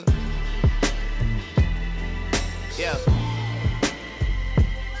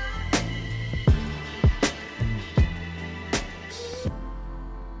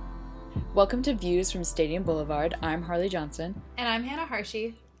Welcome to Views from Stadium Boulevard. I'm Harley Johnson. And I'm Hannah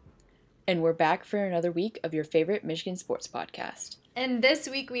Harshey. And we're back for another week of your favorite Michigan sports podcast. And this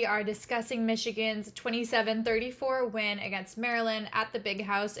week we are discussing Michigan's 27-34 win against Maryland at the Big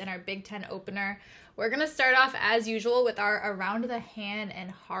House in our Big Ten opener. We're going to start off as usual with our Around the Han and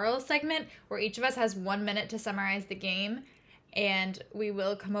Harl segment, where each of us has 1 minute to summarize the game. And we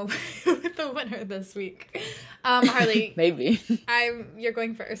will come away with the winner this week. Harley.Maybe. You're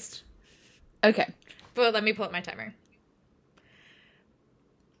going first. Okay. But let me pull up my timer.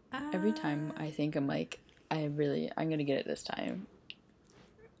 Every time I think I'm like, I'm going to get it this time.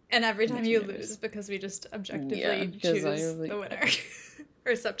 And every time you lose because we just objectively choose the winner.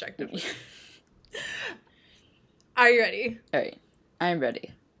 Or subjectively. Are you ready? All right. I'm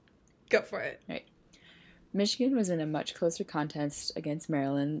ready. Go for it. All right. Michigan was in a much closer contest against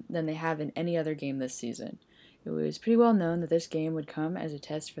Maryland than they have in any other game this season. It was pretty well known that this game would come as a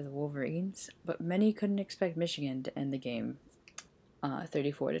test for the Wolverines, but many couldn't expect Michigan to end the game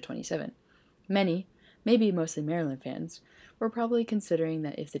 34-27. Many, maybe mostly Maryland fans, were probably considering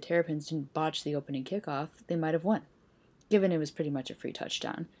that if the Terrapins didn't botch the opening kickoff, they might have won, given it was pretty much a free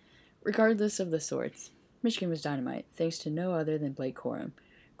touchdown. Regardless of the sorts, Michigan was dynamite, thanks to no other than Blake Corum.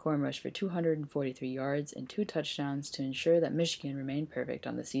 Corum rushed for 243 yards and 2 touchdowns to ensure that Michigan remained perfect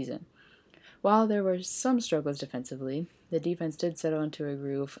on the season. While there were some struggles defensively, the defense did settle into a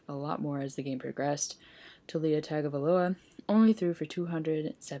groove a lot more as the game progressed. Taulia Tagovailoa only threw for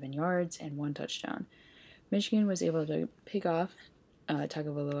 207 yards and 1 touchdown. Michigan was able to pick off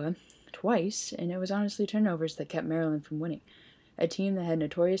Tagovailoa twice, and it was honestly turnovers that kept Maryland from winning. A team that had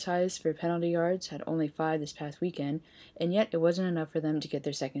notorious highs for penalty yards had only 5 this past weekend, and yet it wasn't enough for them to get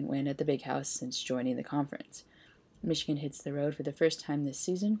their second win at the Big House since joining the conference. Michigan hits the road for the first time this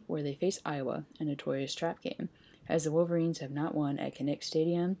season, where they face Iowa, a notorious trap game, as the Wolverines have not won at Kinnick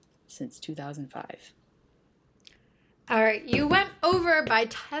Stadium since 2005. All right, you went over by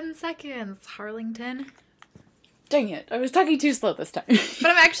 10 seconds, Harlington. Dang it, I was talking too slow this time. But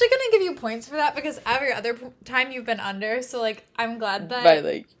I'm actually going to give you points for that because every other time you've been under, so, I'm glad that...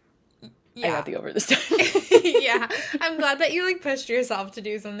 I got the over this time. Yeah, I'm glad that you, pushed yourself to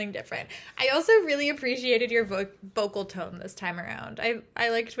do something different. I also really appreciated your vocal tone this time around. I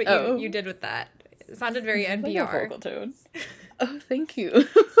liked what you did with that. It sounded very NPR. Like a vocal tone. Oh, thank you.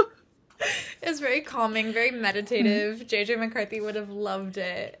 It's very calming, very meditative. JJ McCarthy would have loved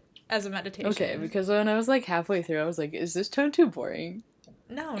it as a meditation. Okay, because when I was, halfway through, I was like, is this tone too boring?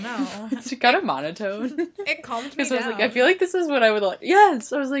 No. It's kind of monotone. It calmed me down. I was like, I feel like this is what I would like.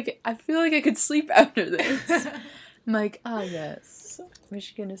 Yes! I was like, I feel like I could sleep after this. I'm like, yes.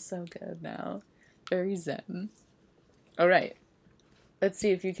 Michigan is so good now. Very zen. All right. Let's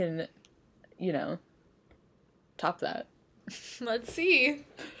see if you can, top that. Let's see.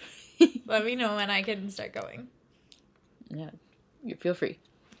 Let me know when I can start going. Yeah. You feel free.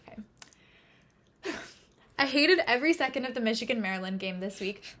 I hated every second of the Michigan-Maryland game this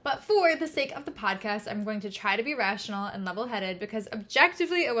week, but for the sake of the podcast, I'm going to try to be rational and level-headed because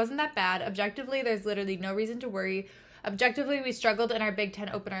objectively, it wasn't that bad. Objectively, there's literally no reason to worry. Objectively, we struggled in our Big Ten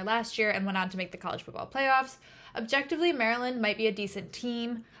opener last year and went on to make the college football playoffs. Objectively, Maryland might be a decent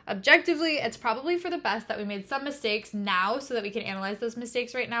team. Objectively, it's probably for the best that we made some mistakes now so that we can analyze those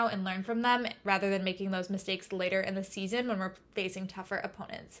mistakes right now and learn from them rather than making those mistakes later in the season when we're facing tougher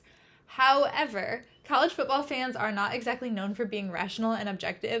opponents. However, college football fans are not exactly known for being rational and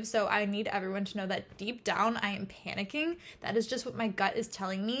objective, so I need everyone to know that deep down I am panicking. That is just what my gut is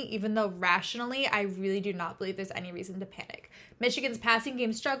telling me, even though rationally I really do not believe there's any reason to panic. Michigan's passing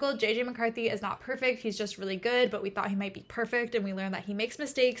game struggled. JJ McCarthy is not perfect. He's just really good, but we thought he might be perfect, and we learned that he makes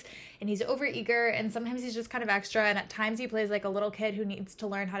mistakes, and he's overeager, and sometimes he's just kind of extra, and at times he plays like a little kid who needs to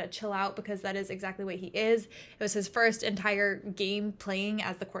learn how to chill out because that is exactly what he is. It was his first entire game playing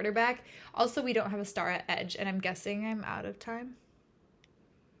as the quarterback. Also, we don't have a star at edge, and I'm guessing I'm out of time.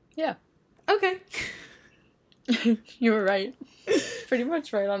 Yeah. Okay. You were right. Pretty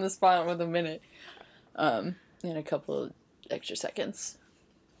much right on the spot with a minute. And a couple of extra seconds.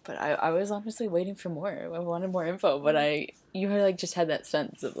 But I was honestly waiting for more. I wanted more info, but you just had that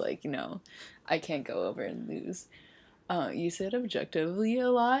sense of I can't go over and lose. You said objectively a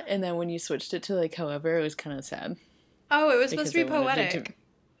lot, and then when you switched it to however, it was kind of sad. Oh, it was supposed to be poetic.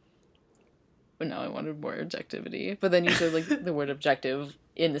 No, I wanted more objectivity. But then you said, the word objective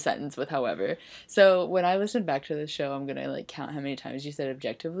in the sentence with however. So when I listen back to the show, I'm going to, count how many times you said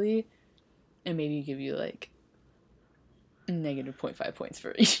objectively and maybe give you, negative 0.5 points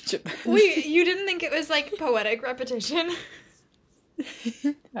for each of them. Wait, you didn't think it was, poetic repetition?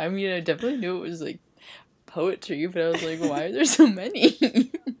 I mean, I definitely knew it was, poetry, but I was like, why are there so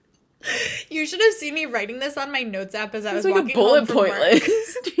many? You should have seen me writing this on my notes app as I was It's like walking a bullet home from point work.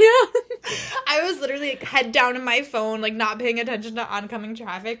 list. Yeah. I was literally like head down in my phone, like not paying attention to oncoming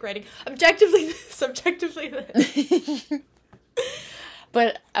traffic, writing objectively this, objectively this.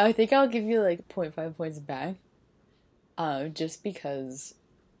 But I think I'll give you like 0.5 points back. Just because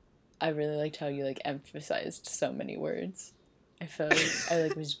I really liked how you like emphasized so many words. I felt like I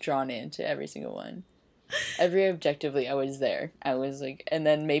like was drawn into every single one. Every objectively, I was there. I was like, and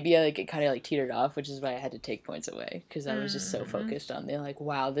then maybe I like it kind of like teetered off, which is why I had to take points away because I was just so focused on the like,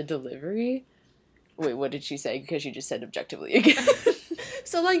 wow, the delivery. Wait, what did she say? Because she just said objectively again.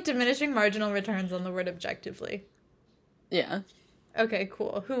 So like diminishing marginal returns on the word objectively. Yeah, Okay,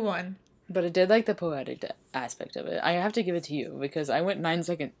 cool. Who won? but I did like the poetic aspect of it. I have to give it to you because I went 9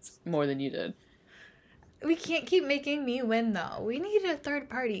 seconds more than you did. We can't keep making me win though. We need a third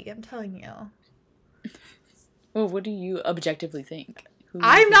party, I'm telling you. Well, what do you objectively think? Who do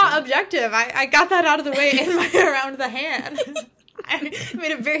you I'm think not is- objective. I got that out of the way in my around the hand. I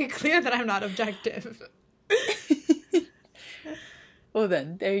made it very clear that I'm not objective. Well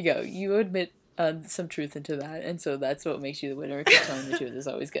then, there you go. You admit some truth into that, and so that's what makes you the winner. Because telling the truth is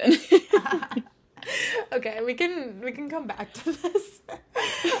always good. Okay, we can come back to this.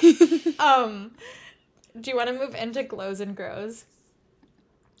 Do you want to move into glows and grows?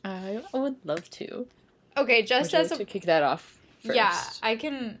 I would love to. Okay, Would just you as like a to kick that off first? yeah, I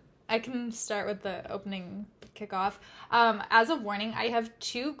can start with the opening kickoff. As a warning, I have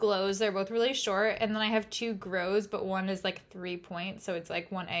 2 glows. They're both really short, and then I have 2 grows, but one is like 3 points, so it's like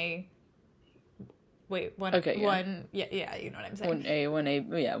 1A. Wait, one. Okay, yeah. One. Yeah, you know what I'm saying. 1A,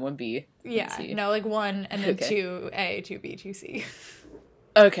 1A, yeah, 1B. Yeah, 1C. no, like 1 and then Okay. 2A, 2B, 2C.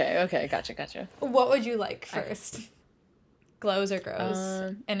 Okay, gotcha. What would you like first? Glows or grows?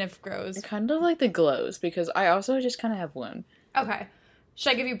 Um, And if grows. I kind of like the glows because I also just kind of have one. Okay.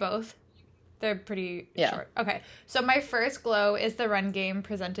 Should I give you both? They're pretty Yeah. short. Okay. So my first glow is the run game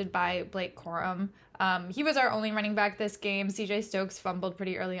presented by Blake Corum. He was our only running back this game. CJ Stokes fumbled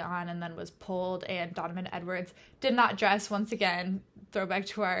pretty early on and then was pulled, and Donovan Edwards did not dress once again. Throwback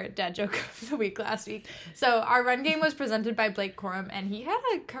to our dad joke of the week last week. So our run game was presented by Blake Corum, and he had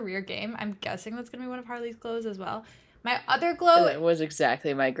a career game. I'm guessing that's going to be one of Harley's glows as well. My other glow... It was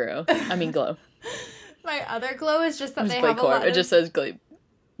exactly my glow. My other glow is just that It was they Blake have a lot Corum. It of...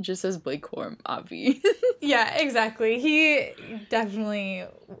 just says Blake Corum, obvi. Yeah, exactly. He definitely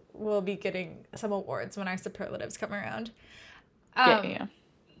will be getting some awards when our superlatives come around. Yeah.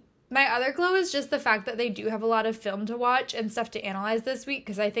 My other glow is just the fact that they do have a lot of film to watch and stuff to analyze this week,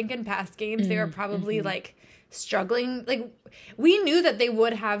 because I think in past games they were probably like struggling. Like, we knew that they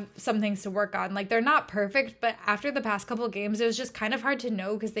would have some things to work on. Like, they're not perfect, but after the past couple of games, it was just kind of hard to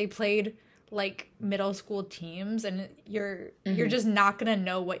know because they played like middle school teams, and you're just not gonna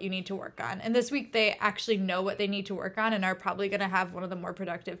know what you need to work on. And this week they actually know what they need to work on and are probably gonna have one of the more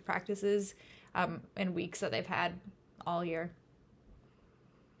productive practices in weeks that they've had all year.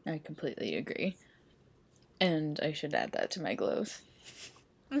 I completely agree. And I should add that to my glows.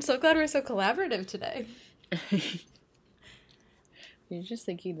 I'm so glad we're so collaborative today. You're just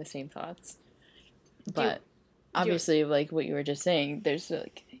thinking the same thoughts. But obviously, like what you were just saying, there's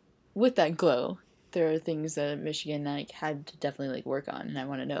like, with that glow, there are things that Michigan like had to definitely like work on, and I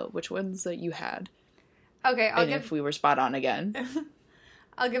want to know which ones that you had. Okay, And if we were spot on again.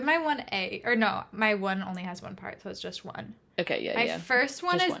 I'll give my 1A, or no, my 1 only has 1 part, so it's just 1. Okay, yeah, My first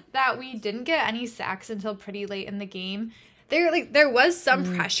one Just is one. that we didn't get any sacks until pretty late in the game. There was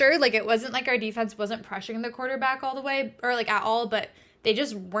some pressure. Like, it wasn't like our defense wasn't pressuring the quarterback all the way, or like at all, but they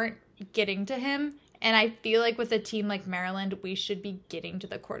just weren't getting to him. And I feel like with a team like Maryland, we should be getting to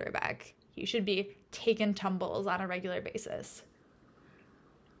the quarterback. He should be taking tumbles on a regular basis.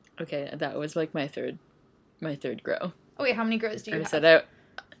 Okay, that was like my third grow. Oh wait, how many grows do you I have? said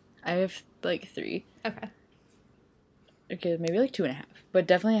I have like 3. Okay. Okay, maybe like 2.5. But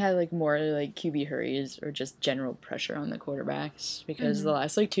definitely had like more like QB hurries or just general pressure on the quarterbacks, because the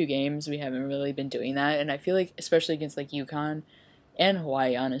last like 2 games we haven't really been doing that, and I feel like especially against like UConn and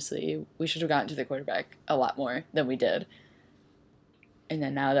Hawaii, honestly, we should have gotten to the quarterback a lot more than we did. And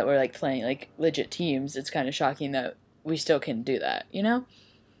then now that we're like playing like legit teams, it's kind of shocking that we still can do that, you know?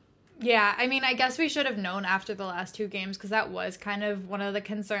 Yeah, I mean, I guess we should have known after the last 2 games, because that was kind of one of the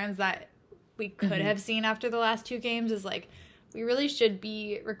concerns that we could have seen after the last 2 games, is like, we really should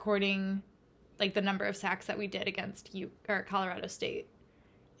be recording like the number of sacks that we did against Colorado State,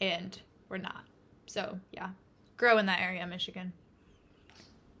 and we're not. So yeah, grow in that area, Michigan.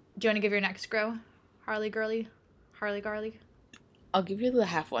 Do you want to give your next grow, Harley Garley? I'll give you the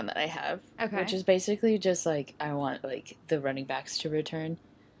half one that I have, Okay. which is basically just like I want like the running backs to return.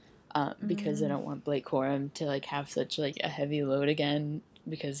 because I don't want Blake Corum to like have such like a heavy load again,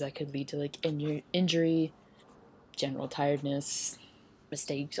 because that could lead to like injury, general tiredness,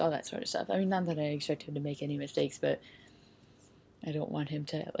 mistakes, all that sort of stuff. I mean, not that I expect him to make any mistakes, but I don't want him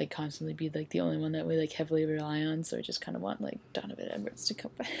to like constantly be like the only one that we like heavily rely on. So I just kind of want like Donovan Edwards to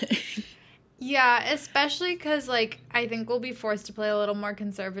come back. Yeah, especially because like I think we'll be forced to play a little more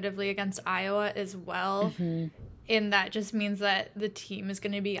conservatively against Iowa as well. Mm-hmm. And that just means that the team is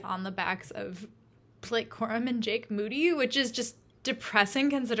going to be on the backs of Blake Corum and Jake Moody, which is just depressing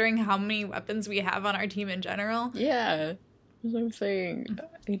considering how many weapons we have on our team in general. Yeah, that's what I'm saying.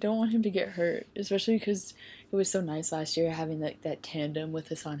 I don't want him to get hurt, especially because it was so nice last year having like that tandem with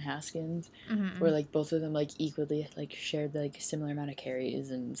Hassan Haskins, where like both of them like equally like shared like a similar amount of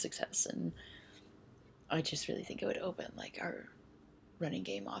carries and success, and I just really think it would open like our running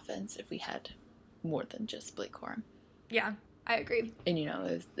game offense if we had more than just Blake Corum. Yeah, I agree. And you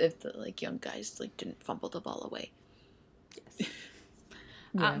know, if the like young guys like didn't fumble the ball away. Yes.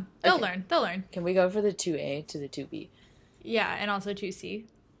 Yeah. They'll Okay. learn. Can we go for the 2A to the 2B? Yeah, and also 2C.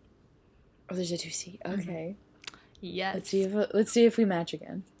 Oh, there's a 2C. Okay. Yes. Let's see if we match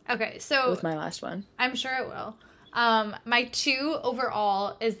again. Okay, so With my last one. I'm sure it will. My 2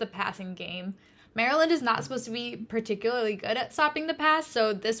 overall is the passing game. Maryland is not supposed to be particularly good at stopping the pass,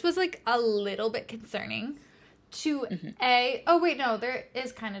 so this was like a little bit concerning. 2A. Oh wait, no, there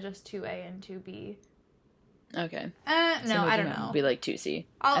is kind of just 2A and 2B. Okay. No, I don't know. Be like 2C.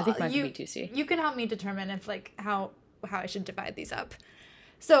 I think mine could be 2C. You can help me determine if like how I should divide these up.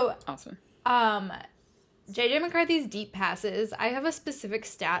 So, Awesome. JJ McCarthy's deep passes. I have a specific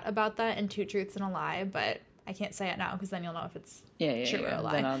stat about that in Two Truths and a Lie, but I can't say it now because then you'll know if it's true or a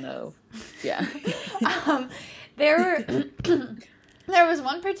lie. Then I'll know. Yeah. There was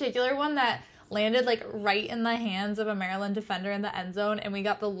one particular one that landed like right in the hands of a Maryland defender in the end zone, and we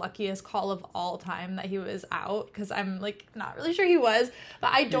got the luckiest call of all time that he was out, because I'm like not really sure he was,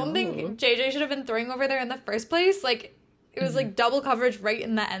 but I don't think JJ should have been throwing over there in the first place. Like it was like double coverage right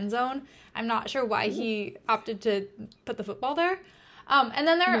in the end zone. I'm not sure why he opted to put the football there. And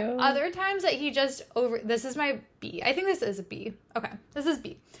then there are other times that he just this is my B. I think this is a B. Okay, this is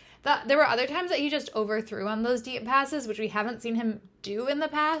B. There were other times that he just overthrew on those deep passes, which we haven't seen him do in the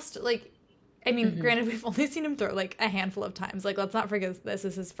past. Like, I mean, granted, we've only seen him throw like a handful of times. Like, let's not forget this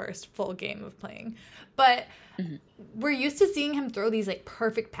is his first full game of playing. But we're used to seeing him throw these like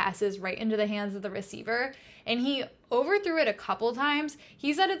perfect passes right into the hands of the receiver. And he overthrew it a couple times.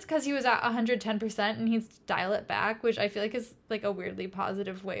 He said it's because he was at 110% and he's dial it back, which I feel like is like a weirdly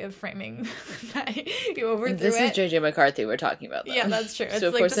positive way of framing that you overthrew This it. is JJ McCarthy we're talking about, though. Yeah, that's true. It's so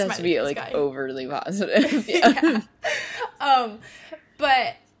of like course it has to be like guy. overly positive. Yeah.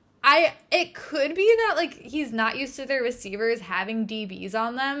 But it could be that like he's not used to their receivers having DBs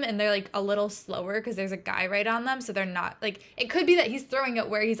on them and they're like a little slower because there's a guy right on them, so they're not like, it could be that he's throwing it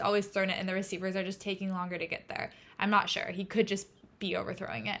where he's always thrown it and the receivers are just taking longer to get there. I'm not sure. He could just be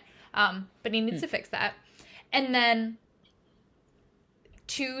overthrowing it. But he needs to fix that. And then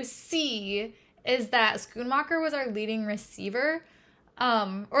 2C is that Schoonmaker was our leading receiver.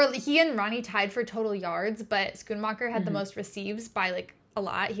 Or he and Ronnie tied for total yards, but Schoonmaker had the most receives by like a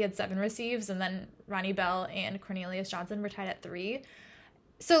lot. He had 7 receives, and then Ronnie Bell and Cornelius Johnson were tied at 3.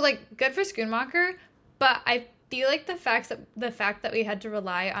 So like good for Schoonmaker, but I feel like the fact that we had to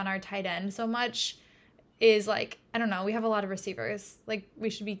rely on our tight end so much is like, I don't know, we have a lot of receivers. Like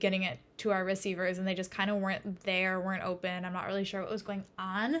we should be getting it to our receivers, and they just kind of weren't weren't open. I'm not really sure what was going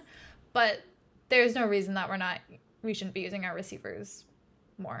on, but there's no reason that we shouldn't be using our receivers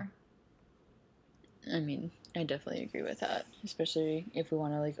more. I mean, I definitely agree with that, especially if we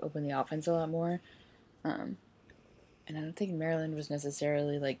want to like open the offense a lot more. And I don't think Maryland was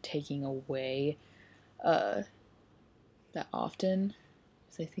necessarily like taking away that often,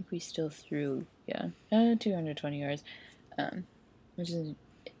 because I think we still threw 220 yards, which is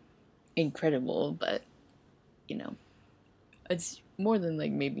incredible, but you know, it's more than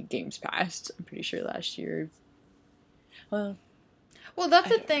like maybe games past. I'm pretty sure last year. Well, that's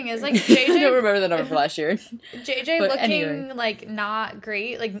the thing is like I don't remember the number for last year. JJ But looking anyway. like not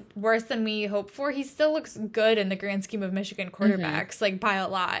great, like worse than we hoped for. He still looks good in the grand scheme of Michigan quarterbacks, like by a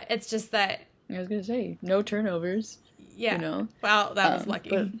lot. It's just that I was gonna say no turnovers. yeah. You know. Well, that was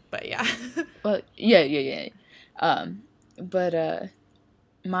lucky, but yeah. Well, yeah. But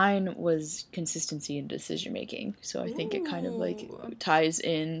mine was consistency in decision making. So I think it kind of like ties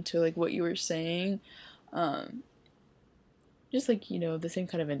into like what you were saying. Just like, you know, the same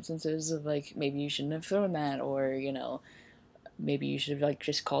kind of instances of like maybe you shouldn't have thrown that, or, you know, maybe you should have like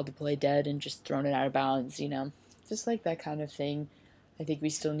just called the play dead and just thrown it out of bounds, you know. Just like that kind of thing. I think we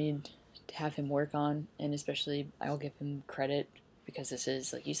still need to have him work on, and especially I'll give him credit because this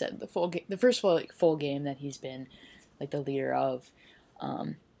is, like you said, the first full game that he's been like the leader of,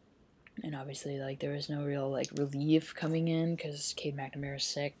 and obviously like there was no real like relief coming in because Cade McNamara is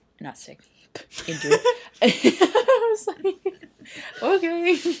sick, not sick, injured. I was like,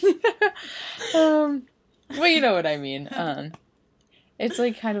 okay, well, you know what I mean. It's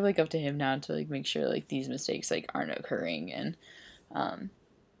like kind of like up to him now to like make sure like these mistakes like aren't occurring, and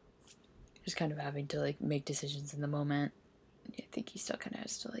just kind of having to like make decisions in the moment. I think he still kind of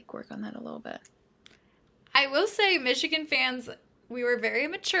has to like work on that a little bit. I will say, Michigan fans, we were very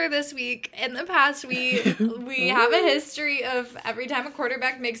mature this week. In the past, we have a history of every time a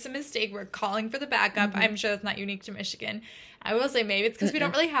quarterback makes a mistake, we're calling for the backup. I'm sure that's not unique to Michigan. I will say maybe it's because we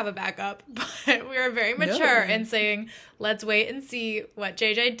don't really have a backup, but we are very mature in saying, let's wait and see what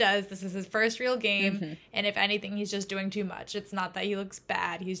JJ does. This is his first real game, and if anything, he's just doing too much. It's not that he looks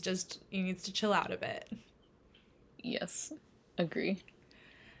bad. He needs to chill out a bit. Yes, agree.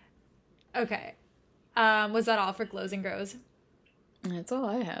 Okay. Was that all for Glows and Grows? That's all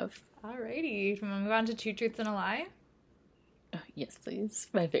I have. Alrighty. Do you want to move on to Two Truths and a Lie? Oh, yes, please.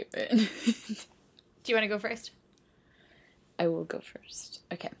 My favorite. Do you want to go first? I will go first.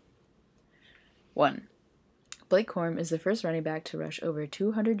 Okay. 1. Blake Corum is the first running back to rush over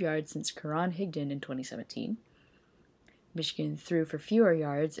 200 yards since Karan Higdon in 2017. Michigan threw for fewer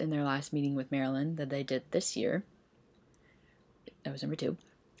yards in their last meeting with Maryland than they did this year. That was number 2.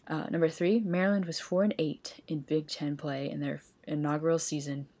 Number 3, Maryland was 4-8 in Big Ten play in their inaugural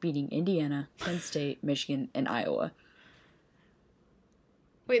season, beating Indiana, Penn State, Michigan, and Iowa.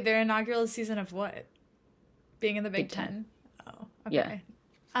 Wait, their inaugural season of what? Being in the Big Ten? Oh, okay.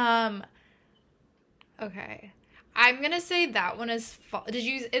 Yeah. Okay. I'm gonna say that one is false.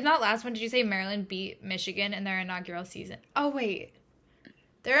 In that last one, did you say Maryland beat Michigan in their inaugural season? Oh, wait.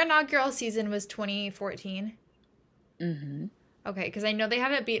 Their inaugural season was 2014? Mm-hmm. Okay, because I know they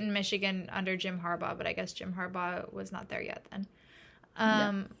haven't beaten Michigan under Jim Harbaugh, but I guess Jim Harbaugh was not there yet then.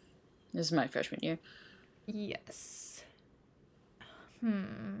 Yeah. This is my freshman year. Yes.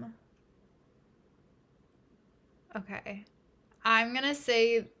 Okay. I'm going to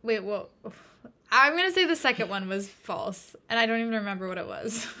say... Wait, well... I'm going to say the second one was false, and I don't even remember what it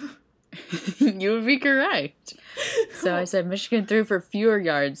was. You would be correct. So I said Michigan threw for fewer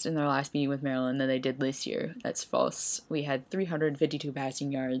yards in their last meeting with Maryland than they did this year. That's false. We had 352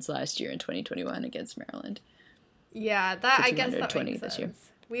 passing yards last year in 2021 against Maryland. Yeah, I guess that makes sense. This year.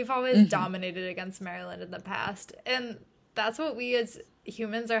 We've always dominated against Maryland in the past, and that's what we as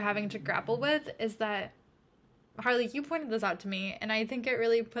humans are having to grapple with, is that, Harley, you pointed this out to me, and I think it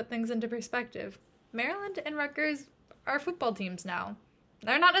really put things into perspective. Maryland and Rutgers are football teams now.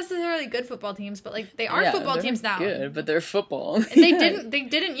 They're not necessarily good football teams, but like they are football teams now. Good, but they're football. And they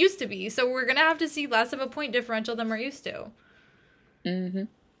didn't used to be, so we're gonna have to see less of a point differential than we're used to. Mm-hmm.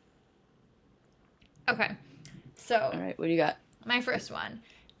 Okay, so all right, what do you got? My first one,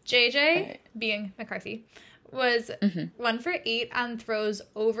 JJ being McCarthy, was 1 for 8 on throws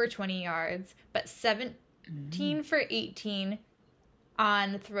over 20 yards, but 17 for 18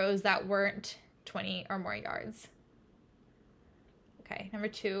 on throws that weren't 20 or more yards. Okay, number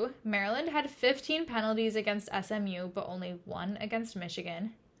 2, Maryland had 15 penalties against SMU, but only 1 against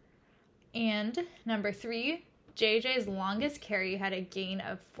Michigan. And number 3, JJ's longest carry had a gain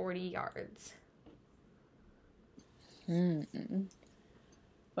of 40 yards. Well,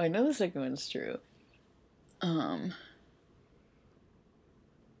 I know the second one's true. I'm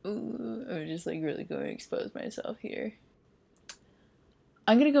just like really going to expose myself here.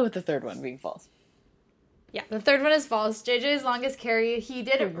 I'm going to go with the third one being false. Yeah, the third one is false. JJ's longest carry, he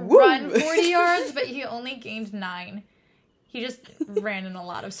did run 40 yards, but he only gained 9. He just ran in a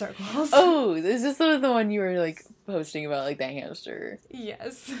lot of circles. Oh, is this the one you were, like, posting about, like, the hamster?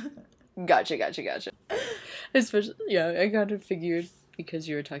 Yes. Gotcha. Especially, yeah, I kind of figured because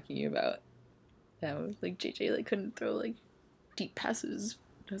you were talking about how, like, JJ, like, couldn't throw, like, deep passes.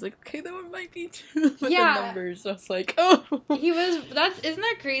 I was like, okay, that one might be true. But the numbers, I was like, oh. Isn't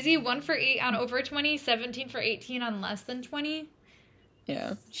that crazy? 1 for 8 on over 20, 17 for 18 on less than 20?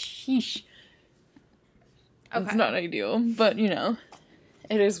 Yeah. Sheesh. Okay. It's not ideal, but, you know,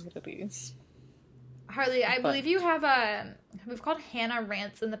 it is what it is. Harley, I believe you have we've called Hannah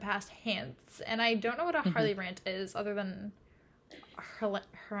rants in the past Hants, and I don't know what a Harley rant is other than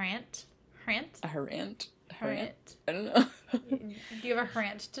rant? A rant. I don't know. Do you have a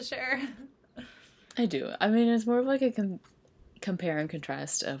rant to share? I do. I mean, it's more of like a compare and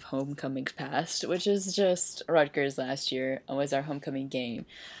contrast of homecomings past, which is just Rutgers last year was our homecoming game.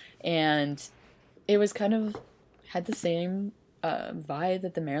 And it was kind of had the same vibe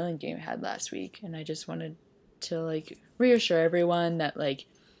that the Maryland game had last week, and I just wanted to like reassure everyone that like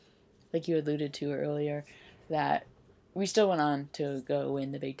you alluded to earlier, that we still went on to go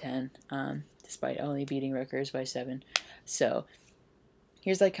win the Big Ten, despite only beating Rutgers by 7. So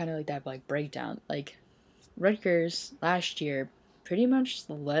here's like kind of like that like breakdown. Like Rutgers last year pretty much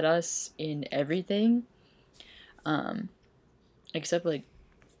led us in everything, except like,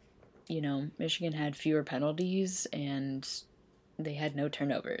 you know, Michigan had fewer penalties and they had no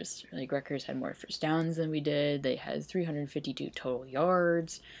turnovers. Like Rutgers had more first downs than we did. They had 352 total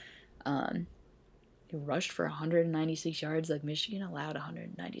yards. They rushed for 196 yards. Like Michigan allowed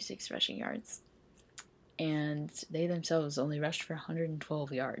 196 rushing yards, and they themselves only rushed for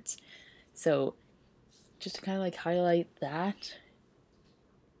 112 yards. So just to kind of like highlight that,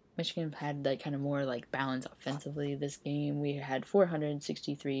 Michigan had like kind of more like balance offensively this game. We had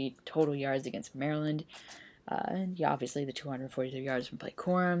 463 total yards against Maryland. And yeah, obviously the 243 yards from Blake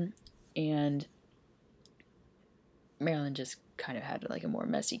Corum, and Maryland just kind of had like a more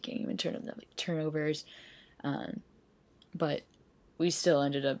messy game in terms of like turnovers, but we still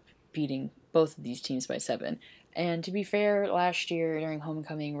ended up beating both of these teams by 7. And to be fair, last year during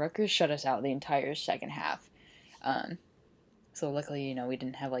homecoming, Rutgers shut us out the entire second half. So luckily, you know, we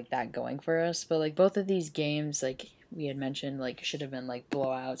didn't have like that going for us. But like both of these games, like we had mentioned, like should have been like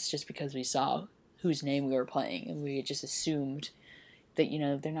blowouts just because we saw whose name we were playing, and we just assumed that, you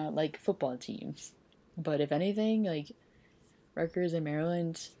know, they're not like football teams. But if anything, like Rutgers and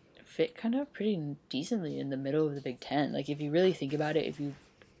Maryland fit kind of pretty decently in the middle of the Big Ten. Like if you really think about it, if you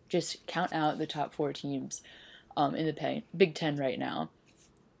just count out the top 4 teams in the Big Ten right now,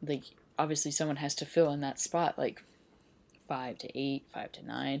 like obviously someone has to fill in that spot, like 5 to 8, 5 to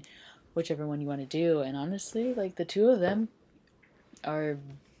 9, whichever one you want to do. And honestly, like the two of them are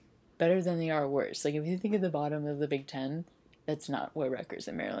better than they are worse. Like if you think of the bottom of the Big Ten, that's not where Rutgers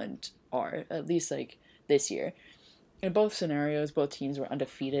and Maryland are, at least like this year. In both scenarios, both teams were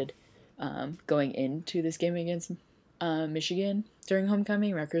undefeated going into this game against Michigan during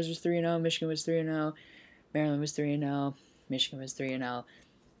homecoming. Rutgers was 3-0, Michigan was 3-0, Maryland was 3-0, Michigan was 3-0,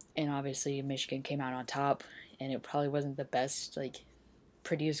 and obviously Michigan came out on top, and it probably wasn't the best, like,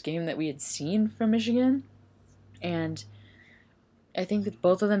 prettiest game that we had seen from Michigan, and I think that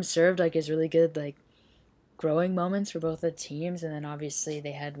both of them served, like, as really good, like, growing moments for both the teams, and then obviously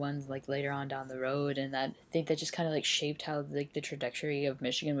they had ones like later on down the road, and that I think that just kind of like shaped how like the trajectory of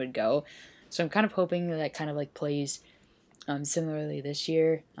Michigan would go. So I'm kind of hoping that kind of like plays similarly this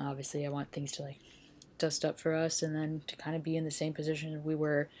year. Obviously I want things to like dust up for us, and then to kind of be in the same position we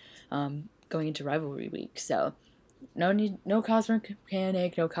were going into rivalry week. So no cause for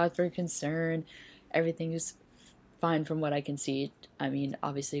panic, no cause for concern. Everything is fine from what I can see. I mean,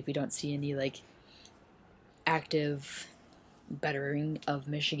 obviously if we don't see any like active bettering of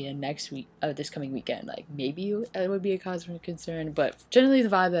Michigan next week, this coming weekend, like maybe it would be a cause for concern, but generally the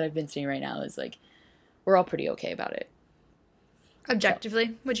vibe that I've been seeing right now is like we're all pretty okay about it. Objectively,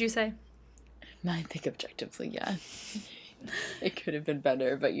 so, would you say? I think objectively, yeah. It could have been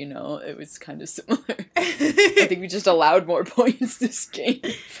better, but you know, it was kind of similar. I think we just allowed more points this game.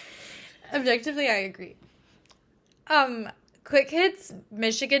 Objectively, I agree. Quick hits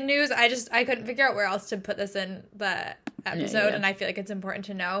Michigan news. I couldn't figure out where else to put this in the episode, and I feel like it's important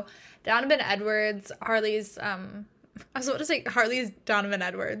to know. Donovan Edwards, Harley's I was about to say Harley's Donovan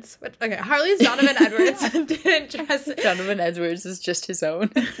Edwards. But okay, Harley's Donovan Edwards didn't dress. Donovan Edwards is just his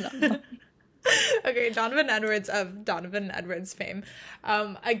own. It's not mine. Okay, Donovan Edwards of Donovan Edwards fame,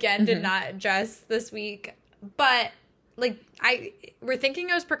 again did not dress this week, but like we're thinking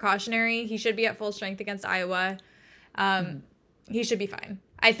it was precautionary. He should be at full strength against Iowa. He should be fine.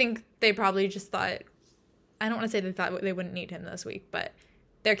 I think they probably just thought, I don't want to say they thought they wouldn't need him this week, but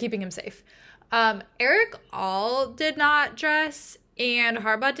they're keeping him safe. Eric All did not dress, and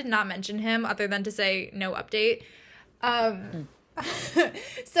Harbaugh did not mention him other than to say no update.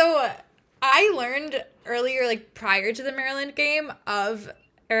 So I learned earlier, like prior to the Maryland game, of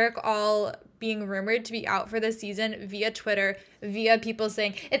Eric All being rumored to be out for the season via Twitter, via people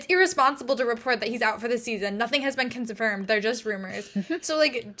saying it's irresponsible to report that he's out for the season. Nothing has been confirmed. They're just rumors. So,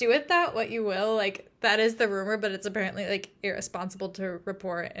 like, do with that what you will. Like, that is the rumor, but it's apparently, like, irresponsible to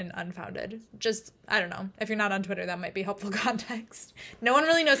report and unfounded. Just, I don't know. If you're not on Twitter, that might be helpful context. No one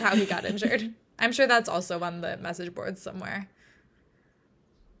really knows how he got injured. I'm sure that's also on the message boards somewhere.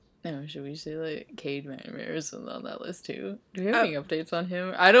 No, should we say, like, Cade McNamara on that list, too? Do we have any updates on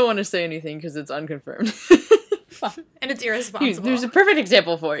him? I don't want to say anything because it's unconfirmed. And it's irresponsible. There's a perfect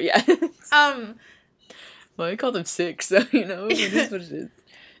example for it, yeah. Well, I called him 6, so, you know, it is what it is.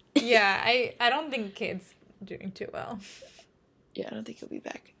 Yeah, I don't think Cade's doing too well. Yeah, I don't think he'll be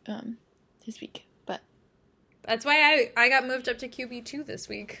back this week. But that's why I got moved up to QB2 this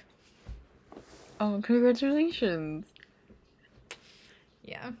week. oh, congratulations.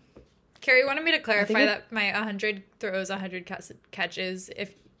 Yeah. Carrie wanted me to clarify that my 100 throws, 100 catches,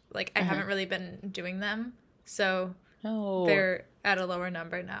 if, like, I haven't really been doing them. So they're at a lower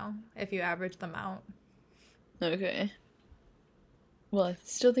number now, if you average them out. Okay. Well, I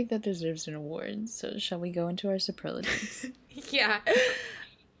still think that deserves an award, so shall we go into our superlatives? Yeah.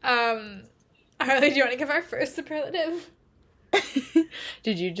 Harley, do you want to give our first superlative?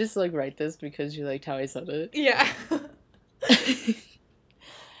 Did you just, like, write this because you liked how I said it? Yeah.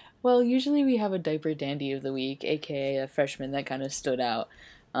 Well, usually we have a diaper dandy of the week, aka a freshman that kind of stood out.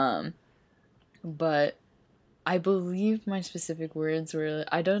 But I believe my specific words were,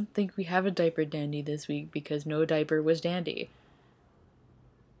 I don't think we have a diaper dandy this week because no diaper was dandy.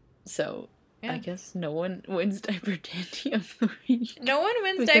 So, yeah. I guess no one wins diaper dandy of the week. No one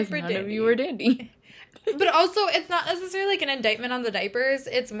wins diaper dandy. None of you were dandy. But also, it's not necessarily like an indictment on the diapers.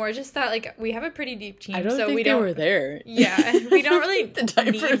 It's more just that, like, we have a pretty deep team. I don't think they were there. Yeah, we don't really the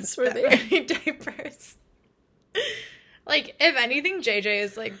diapers were there. Diapers. Like, if anything, JJ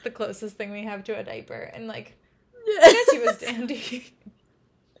is, like, the closest thing we have to a diaper. And, like, I guess he was dandy.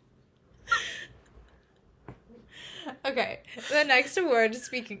 Okay, the next award,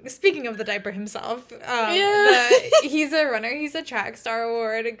 speaking of the diaper himself, he's a runner, he's a track star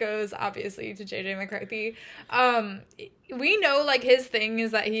award. It goes, obviously, to JJ McCarthy. We know, like, his thing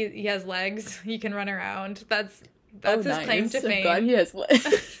is that he has legs, he can run around. That's his claim to fame. I'm glad he has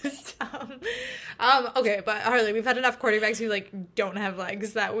legs. Okay, but Harley, we've had enough quarterbacks who, like, don't have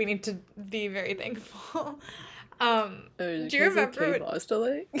legs that we need to be very thankful. Do you remember? Lost a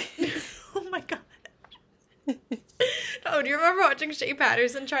leg? Oh my god. No, do you remember watching Shea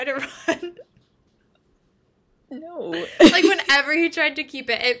Patterson try to run? No. Like, whenever he tried to keep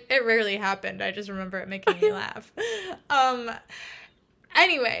it, it rarely happened. I just remember it making me laugh.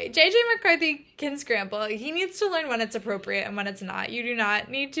 Anyway, JJ McCarthy can scramble. He needs to learn when it's appropriate and when it's not. You do not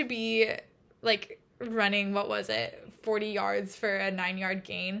need to be, like, running, 40 yards for a 9-yard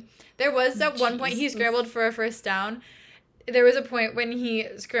gain. There was at one point he scrambled for a first down. There was a point when he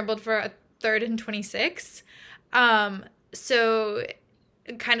scrambled for a 3rd and 26. So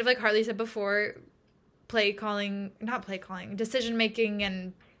kind of like Harley said before, decision making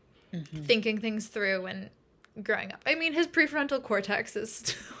and thinking things through and growing up. I mean, his prefrontal cortex is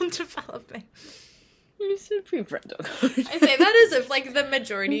still developing. You said prefrontal cortex. I say that as if, like, the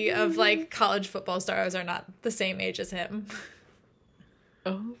majority of, like, college football stars are not the same age as him.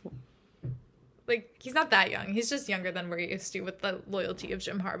 Oh. Like, he's not that young. He's just younger than we're used to with the loyalty of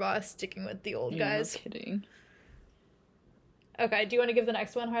Jim Harbaugh sticking with the old guys. No kidding. Okay, do you want to give the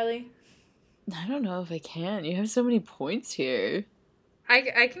next one, Harley? I don't know if I can. You have so many points here.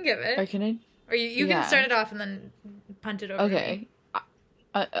 I can give it. Or can I? Or you can start it off and then punt it over to me.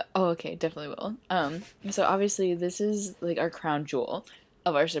 Okay, definitely will. So obviously this is, like, our crown jewel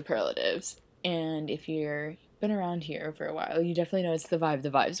of our superlatives. And if you're been around here for a while, you definitely know it's the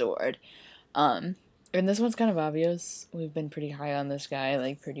Vibes Award. And this one's kind of obvious. We've been pretty high on this guy,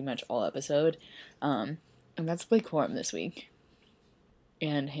 like, pretty much all episode. And that's Blake Corum this week.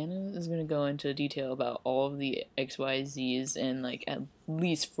 And Hannah is going to go into detail about all of the XYZs and, like, at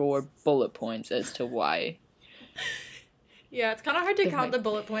least 4 bullet points as to why. Yeah, it's kind of hard to count the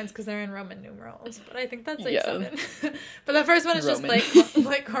bullet points because they're in Roman numerals, but I think that's, like, 7. But the first one is Roman. Just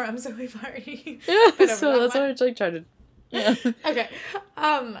Blake Corum, so we've already... Yeah, so that's why I, like, tried to... Yeah. Okay.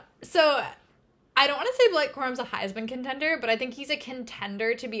 So I don't want to say Blake Corum's a Heisman contender, but I think he's a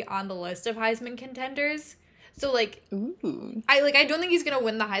contender to be on the list of Heisman contenders. So, like, ooh. I don't think he's going to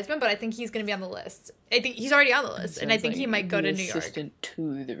win the Heisman, but I think he's going to be on the list. I think he's already on the list, and I think he might go to New York. Assistant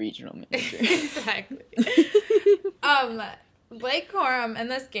to the regional manager. Exactly. Blake Corum in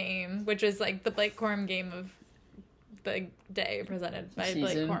this game, which is, like, the Blake Corum game of the day presented by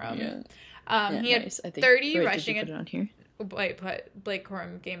Blake Corum. Yeah. He had nice. 30 rushing. Did you put it on here? Wait, put Blake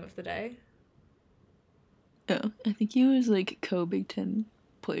Corum game of the day. Oh, I think he was, like, co-Big Ten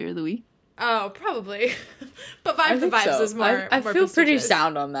player of the week. Oh, probably. But Vibes is more I feel pretty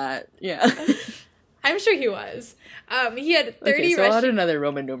sound on that. Yeah. I'm sure he was. He had 30 rushing. So I'll add another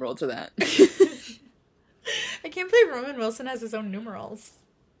Roman numeral to that. I can't believe Roman Wilson has his own numerals.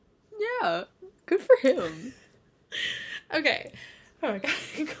 Yeah. Good for him. Okay. Oh my god,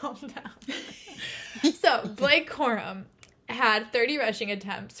 calm down. So, Blake Corum had 30 rushing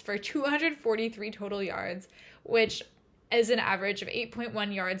attempts for 243 total yards, which is an average of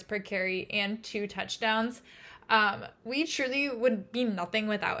 8.1 yards per carry and 2 touchdowns. We truly would be nothing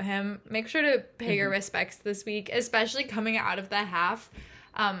without him. Make sure to pay your respects this week, especially coming out of the half.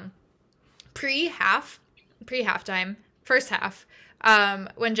 Pre-halftime, first half,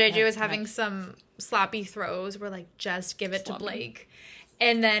 when JJ was having some sloppy throws, we're like, just give it to Blake.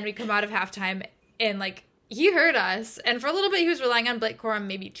 And then we come out of halftime and like he heard us. And for a little bit he was relying on Blake Corum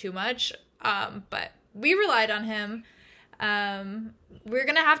maybe too much. But we relied on him. We're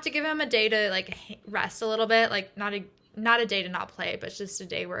gonna have to give him a day to like rest a little bit, like not a day to not play, but just a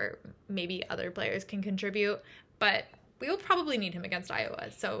day where maybe other players can contribute. But we will probably need him against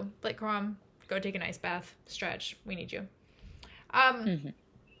Iowa. So Blake Corum, go take an ice bath, stretch. We need you. And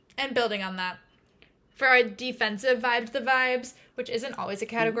building on that, for our defensive Vibe the Vibes, which isn't always a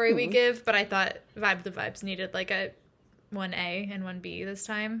category we give, but I thought Vibe the Vibes needed like a 1A and 1B this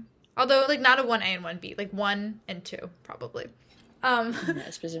time. Although like not a 1A and 1B, like 1 and 2 probably. Yeah,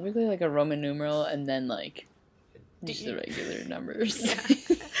 specifically like a Roman numeral and then like just the regular numbers.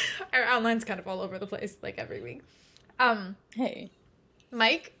 Yeah. Our outline's kind of all over the place like every week. Hey.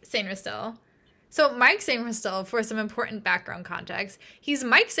 Mike Sainristil. So Mike Sainristil, for some important background context, he's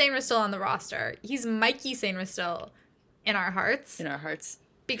Mike Sainristil on the roster. He's Mikey Sainristil in our hearts. In our hearts.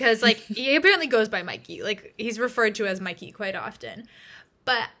 Because, like, he apparently goes by Mikey. Like, he's referred to as Mikey quite often.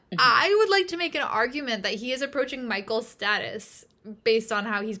 But I would like to make an argument that he is approaching Michael's status based on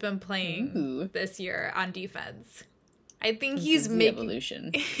how he's been playing this year on defense. I think he's making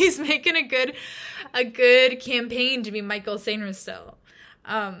evolution. He's making a good campaign to be Michael Sainristil.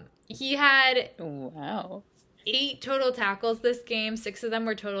 He had 8 total tackles this game. 6 of them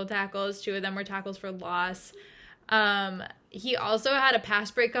were total tackles. 2 of them were tackles for loss. He also had a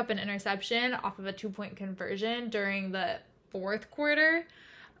pass breakup and interception off of a 2-point conversion during the fourth quarter.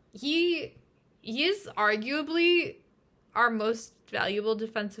 He is arguably our most valuable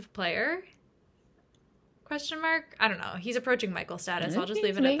defensive player. Question mark? I don't know. He's approaching Michael status. I'll just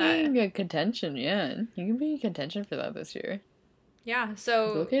leave it at that. Making a contention, yeah. He can be in contention for that this year. Yeah,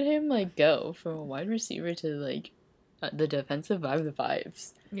 so... Look at him, like, go from a wide receiver to, like, the defensive Vibe the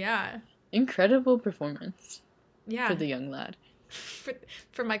Vibes. Yeah. Incredible performance. Yeah. For the young lad.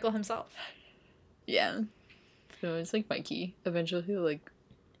 For Michael himself. Yeah. So it's like Mikey. Eventually he'll, like,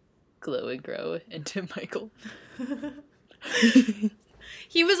 glow and grow into Michael.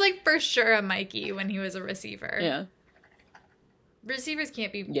 He was, like, for sure a Mikey when he was a receiver. Yeah. Receivers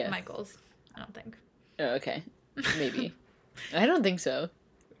can't be Michaels, I don't think. Oh, okay. Maybe. I don't think so.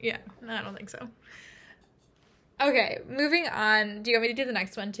 Yeah, no, I don't think so. Okay, moving on. Do you want me to do the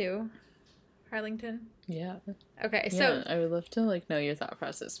next one too, Harlington? Yeah. Okay, so... I would love to, like, know your thought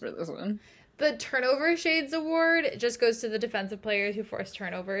process for this one. The Turnover Shades Award just goes to the defensive players who forced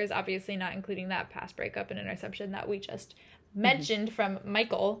turnovers, obviously not including that pass breakup and interception that we just mentioned from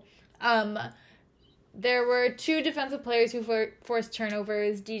Michael. There were 2 defensive players who forced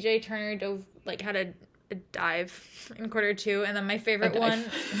turnovers. DJ Turner had a dive in quarter 2, and then my favorite one,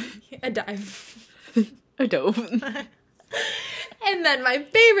 a dive. A dove. And then my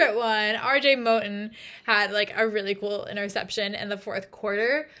favorite one, RJ Moten, had like a really cool interception in the fourth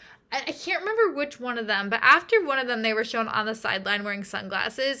quarter. I can't remember which one of them, but after one of them, they were shown on the sideline wearing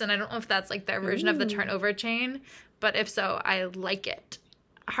sunglasses, and I don't know if that's like their version of the turnover chain, but if so, I like it.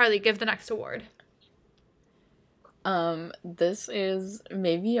 Harley, give the next award. This is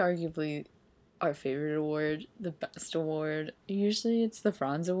maybe arguably our favorite award, the best award. Usually it's the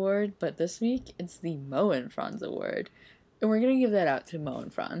Franz Award, but this week it's the Mo and Franz Award. And we're going to give that out to Mo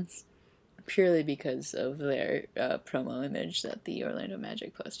and Franz, purely because of their promo image that the Orlando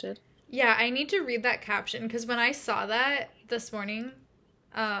Magic posted. Yeah, I need to read that caption, because when I saw that this morning,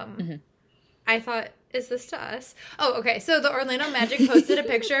 I thought, is this to us? Oh, okay, so the Orlando Magic posted a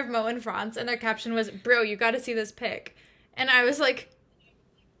picture of Mo and Franz, and their caption was, "Bro, you gotta see this pic." And I was like,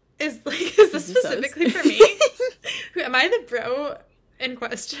 is this specifically for me? Am I the bro in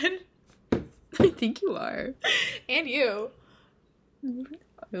question? I think you are. And you.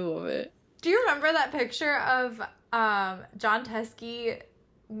 I love it. Do you remember that picture of John Teskey,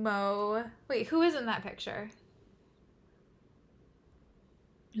 Mo? Wait, who is in that picture?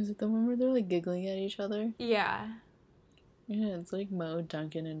 Is it the one where they're like giggling at each other? Yeah. Yeah, it's like Mo,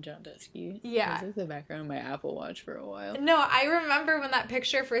 Duncan, and John Teskey. Yeah. It was like the background of my Apple Watch for a while. No, I remember when that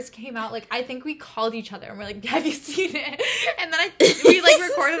picture first came out, like, I think we called each other and we're like, have you seen it? And then we like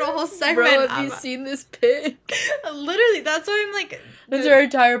recorded a whole segment. Bro, have you seen this pic? Literally, that's why I'm like... That's our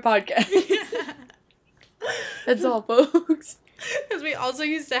entire podcast. Yeah. That's all, folks. Because we also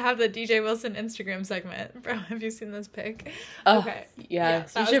used to have the DJ Wilson Instagram segment. Bro, have you seen this pic? Oh, okay. Yeah,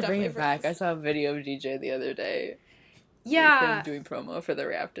 you should bring it back. I saw a video of DJ the other day. Yeah. Him doing promo for the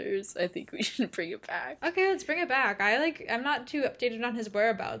Raptors. I think we should bring it back. Okay, let's bring it back. I'm not too updated on his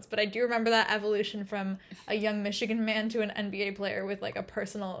whereabouts, but I do remember that evolution from a young Michigan man to an NBA player with like a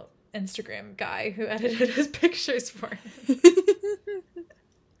personal Instagram guy who edited his pictures for him.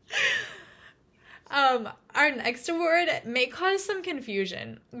 Our next award may cause some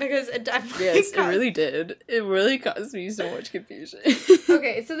confusion because it definitely Yes, it really did. It really caused me so much confusion.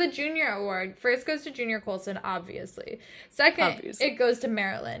 Okay, so the junior award first goes to Junior Colson, obviously. Second, it goes to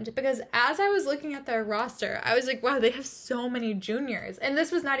Maryland because as I was looking at their roster, I was like, wow, they have so many juniors. And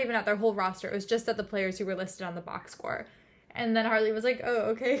this was not even at their whole roster. It was just at the players who were listed on the box score. And then Harley was like, oh,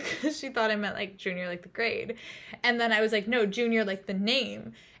 okay, because she thought I meant, like, junior, like, the grade. And then I was like, no, junior, like, the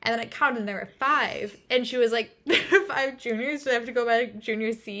name. And then I counted, and there were 5. And she was like, there are 5 juniors, so I have to go by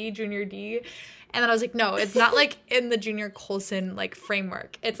junior C, junior D. And then I was like, no, it's not, like, in the Junior Colson, like,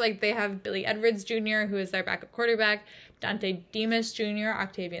 framework. It's like they have Billy Edwards Jr., who is their backup quarterback, Dante Demas Jr.,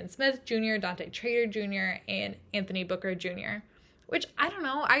 Octavian Smith Jr., Dante Trader Jr., and Anthony Booker Jr., which, I don't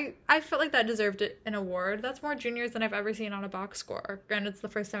know, I felt like that deserved an award. That's more juniors than I've ever seen on a box score. Granted, it's the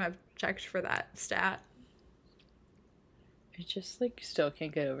first time I've checked for that stat. I just, like, still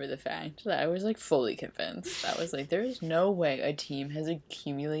can't get over the fact that I was, like, fully convinced. I was like, there's no way a team has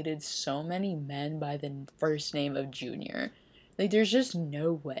accumulated so many men by the first name of Junior. Like, there's just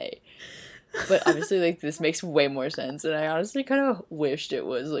no way. But obviously, like, this makes way more sense, and I honestly kind of wished it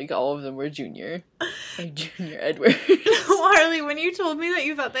was, like, all of them were Junior. Like, Junior Edwards. Harley, when you told me that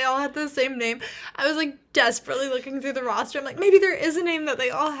you thought they all had the same name, I was, like, desperately looking through the roster. I'm like, maybe there is a name that they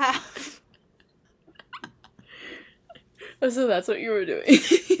all have. Oh, so that's what you were doing.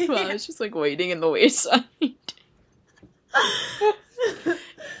 Well, I was just, like, waiting in the wayside.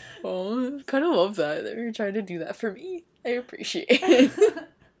 Oh, I kind of love that you're trying to do that for me. I appreciate it.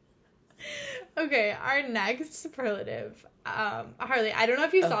 Okay, our next superlative. Harley, I don't know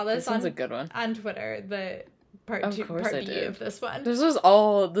if you saw this a good one. on Twitter, the part Of two, course part I B did. of this one. This was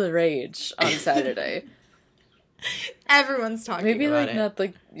all the rage on Saturday. Everyone's talking Maybe about like it. not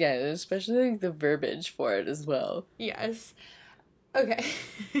like especially like the verbiage for it as well. Yes. Okay.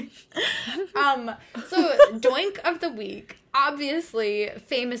 So Doink of the Week. Obviously,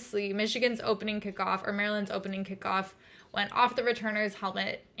 famously, Michigan's opening kickoff or Maryland's opening kickoff went off the returner's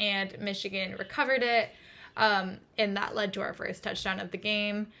helmet and Michigan recovered it. And that led to our first touchdown of the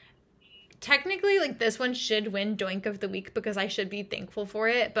game. Technically, like, this one should win Doink of the Week because I should be thankful for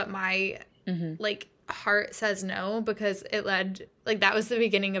it, but my like heart says no because it led, like, that was the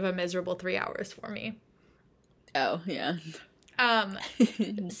beginning of a miserable 3 hours for me. Oh, yeah.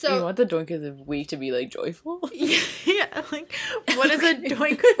 So you want the Doink of the Week to be like joyful? Yeah, like, what is a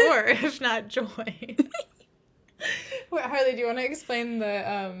doink for if not joy? Wait, Harley, do you want to explain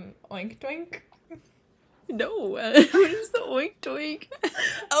the oink doink? No, what is the oink doink?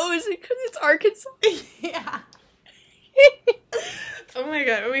 Oh, is it because it's Arkansas? Yeah. Oh my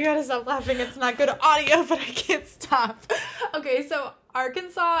god, we gotta stop laughing. It's not good audio, but I can't stop. Okay, so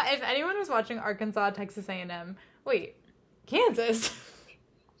Arkansas, if anyone was watching Arkansas, Texas A&M, wait, Kansas.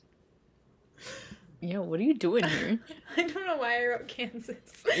 Yeah, what are you doing here? I don't know why I wrote Kansas.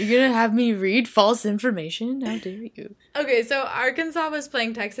 You're gonna have me read false information? How dare you? Okay, so Arkansas was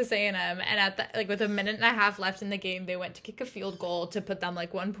playing Texas A&M, and at the, like, with a minute and a half left in the game, they went to kick a field goal to put them,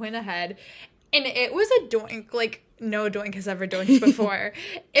 like, 1 point ahead. And it was a doink, like, no doink has ever doinked before.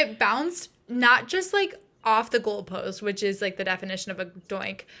 It bounced not just, like, off the goalpost, which is, like, the definition of a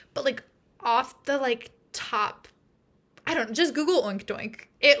doink, but, like, off the, like, top. I don't, just Google oink doink.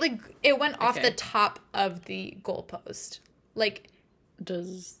 It went off the top of the goalpost. Like,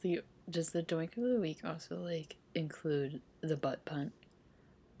 does the Doink of the Week also, like, include the butt punt?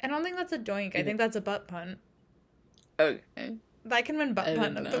 I don't think that's a doink. I think that's a butt punt. Okay. That can win butt I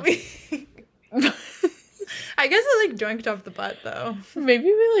punt didn't of the know. week. I guess it, like, doinked off the butt, though.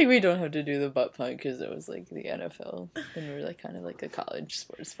 Maybe we don't have to do the butt punt because it was, like, the NFL and we're, like, kind of like a college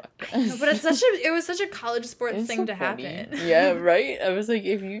sports podcast. No, but it was such a college sports It's thing so to funny. happen. Yeah, right? I was like,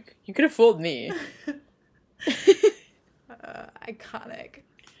 if you could have fooled me. Iconic.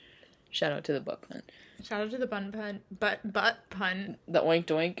 Shout out to the butt punt. Shout out to the butt pun. The oink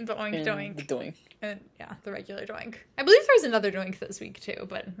doink. The oink and doink. The doink. And, yeah, the regular doink. I believe there was another doink this week, too,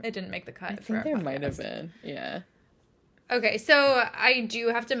 but it didn't make the cut. I for think our there podcast. might have been. Yeah. Okay, so I do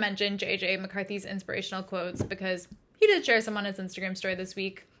have to mention JJ McCarthy's inspirational quotes because he did share some on his Instagram story this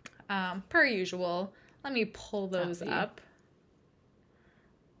week, per usual. Let me pull those up.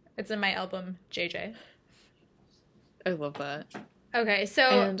 It's in my album, JJ. I love that. Okay, so...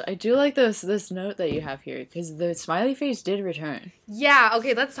 And I do like this note that you have here, because the smiley face did return. Yeah,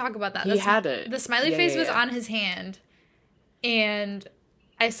 okay, let's talk about that. He had it. The smiley face was on his hand, And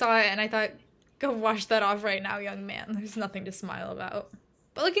I saw it and I thought, go wash that off right now, young man. There's nothing to smile about.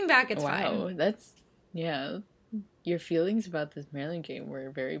 But looking back, it's fine. Wow, that's, yeah. Your feelings about this Maryland game were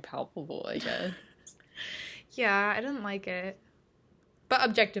very palpable, I guess. Yeah, I didn't like it. But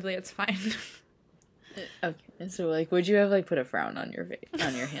objectively, it's fine. Okay, so, like, would you have, like, put a frown on your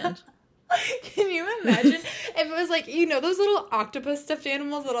hand? Can you imagine if it was like, you know, those little octopus stuffed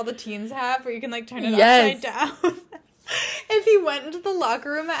animals that all the teens have where you can like turn it upside down? If he went into the locker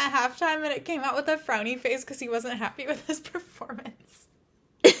room at halftime and it came out with a frowny face because he wasn't happy with his performance.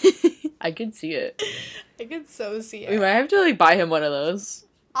 I could see it. I could so see it. We might have to like buy him one of those.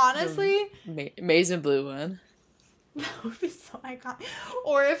 Honestly, maize and blue one. That would be so iconic.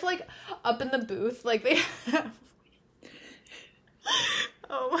 Or if like up in the booth, like they have.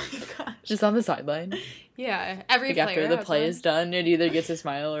 Oh my gosh. Just on the sideline. Yeah, every like player after the play is done, it either gets a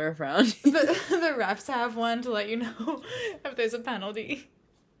smile or a frown. The refs have one to let you know if there's a penalty.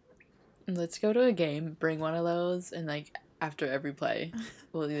 Let's go to a game, bring one of those, and like after every play,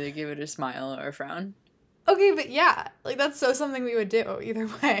 we'll either give it a smile or a frown. Okay, but yeah, like that's so something we would do either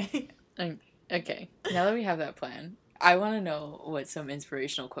way. Okay, now that we have that plan, I want to know what some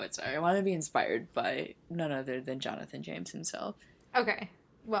inspirational quotes are. I want to be inspired by none other than Jonathan James himself. Okay.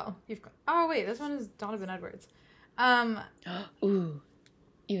 Well, oh wait, this one is Donovan Edwards. Ooh,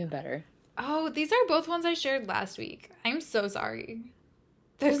 even better. Oh, these are both ones I shared last week. I'm so sorry.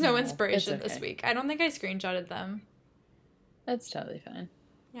 There's no inspiration this week. I don't think I screenshotted them. That's totally fine.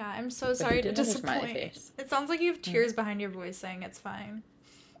 Yeah, I'm so sorry to disappoint. It sounds like you have tears behind your voice saying it's fine.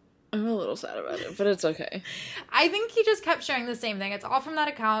 I'm a little sad about it, but it's okay. I think he just kept sharing the same thing. It's all from that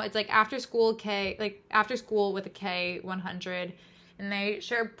account. It's like after school with a K 100. And they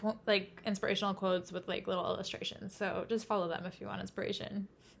share like inspirational quotes with like little illustrations. So just follow them if you want inspiration.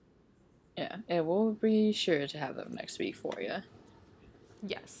 Yeah, and we'll be sure to have them next week for you.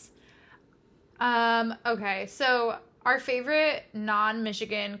 Yes. Okay, so our favorite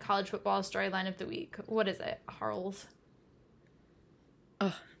non-Michigan college football storyline of the week. What is it, Harles?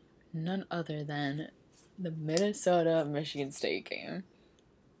 Oh, none other than the Minnesota-Michigan State game.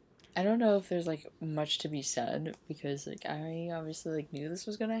 I don't know if there's, like, much to be said, because, like, I obviously, like, knew this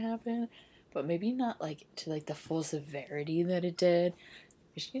was gonna happen, but maybe not, like, to, like, the full severity that it did.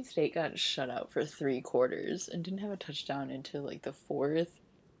 Michigan State got shut out for 3 quarters and didn't have a touchdown until, like, the 4th.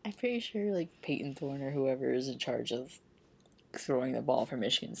 I'm pretty sure, like, Peyton Thorne or whoever is in charge of throwing the ball for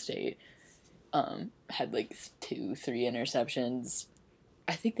Michigan State, had, like, 2-3 interceptions.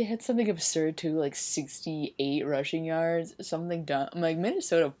 I think they had something absurd too, like 68 rushing yards, something dumb. Like,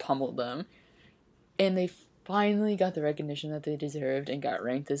 Minnesota pummeled them, and they finally got the recognition that they deserved and got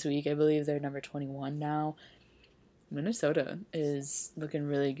ranked this week. I believe they're number 21 now. Minnesota is looking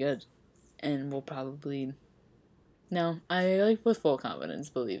really good, and will probably... No, I, like, with full confidence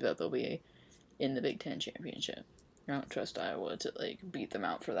believe that they'll be in the Big Ten championship. I don't trust Iowa to, like, beat them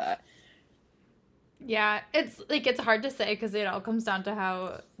out for that. Yeah, it's hard to say because it all comes down to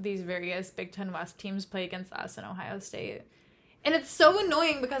how these various Big Ten West teams play against us and Ohio State. And it's so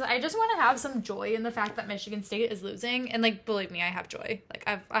annoying because I just want to have some joy in the fact that Michigan State is losing. And, like, believe me, I have joy. Like,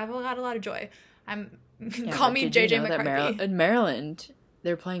 I've got a lot of joy. Call me JJ McCarthy. Maryland,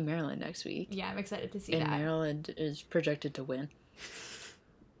 they're playing Maryland next week. Yeah, I'm excited to see that. And Maryland is projected to win.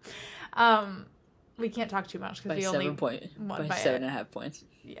 We can't talk too much because we only won by 7.5 points.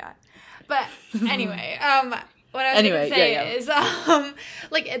 Yeah. But anyway, what I was going to say is,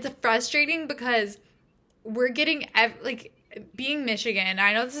 like, it's frustrating because we're getting, being Michigan,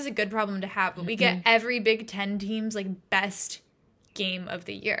 I know this is a good problem to have, but we get every Big Ten team's, like, best game of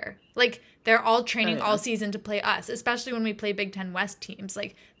the year. Like, they're all training all season to play us, especially when we play Big Ten West teams.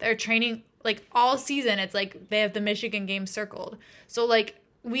 Like, they're training, like, all season. It's like they have the Michigan game circled. So, like,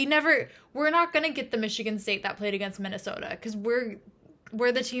 we're not going to get the Michigan State that played against Minnesota because we're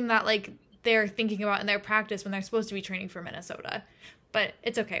the team that, like, they're thinking about in their practice when they're supposed to be training for Minnesota. But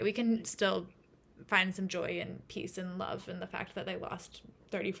it's okay. We can still find some joy and peace and love in the fact that they lost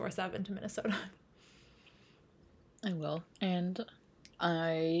 34-7 to Minnesota. I will. And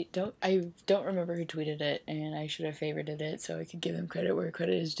I don't remember who tweeted it, and I should have favorited it so I could give them credit where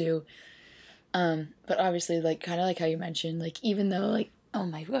credit is due. But obviously, like, kind of like how you mentioned, like, even though, like, oh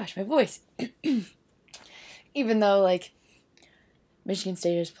my gosh, my voice. Even though, like, Michigan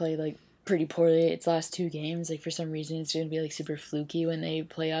State has played, like, pretty poorly its last 2 games, like, for some reason it's going to be, like, super fluky when they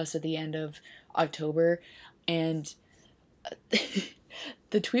play us at the end of October. And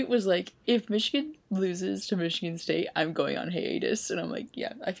the tweet was like, if Michigan loses to Michigan State, I'm going on hiatus. And I'm like,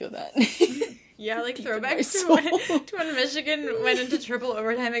 yeah, I feel that. Yeah, like Deep in my throwback soul. to when Michigan went into triple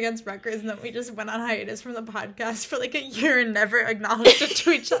overtime against Rutgers, and then we just went on hiatus from the podcast for like a year and never acknowledged it to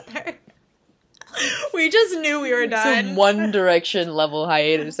each other. We just knew we were done. Some One Direction level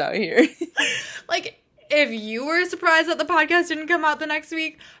hiatus out here. Like, if you were surprised that the podcast didn't come out the next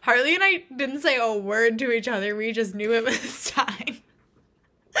week, Harley and I didn't say a word to each other. We just knew it was time.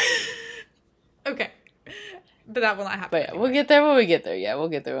 Okay. But that will not happen. But yeah, we'll get there when we get there. Yeah, we'll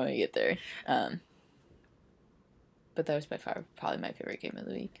get there when we get there. But that was by far probably my favorite game of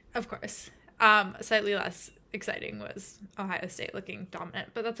the week. Of course. Slightly less exciting was Ohio State looking dominant,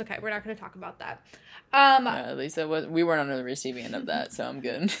 but that's okay. We're not going to talk about that. At least we weren't on the receiving end of that, so I'm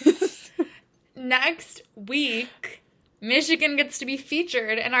good. Next week, Michigan gets to be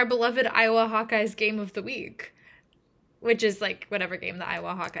featured in our beloved Iowa Hawkeyes game of the week, which is like whatever game the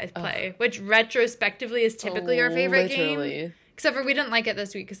Iowa Hawkeyes play, which retrospectively is typically our favorite game. Except for we didn't like it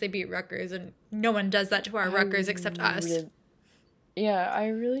this week because they beat Rutgers, and no one does that to our Rutgers except us. Yeah, I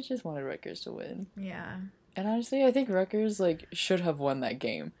really just wanted Rutgers to win. Yeah. And honestly, I think Rutgers like should have won that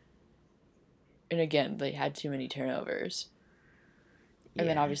game. And again, they had too many turnovers. And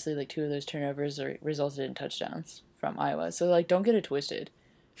then obviously like 2 of those turnovers resulted in touchdowns from Iowa. So like don't get it twisted.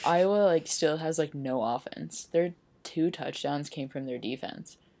 Iowa like still has like no offense. Their 2 touchdowns came from their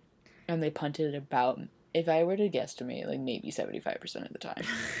defense. And they punted about, if I were to guesstimate, like maybe 75% of the time.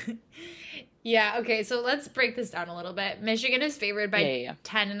 Yeah, okay, so let's break this down a little bit. Michigan is favored by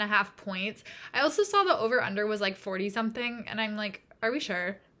 10.5 points. I also saw the over-under was like 40-something, and I'm like, are we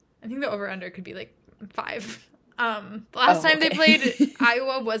sure? I think the over-under could be like 5. Last time they played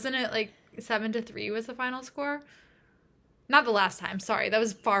Iowa, wasn't it like 7-3 was the final score? Not the last time, sorry. That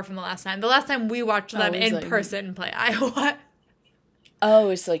was far from the last time. The last time we watched them in person play Iowa. Oh,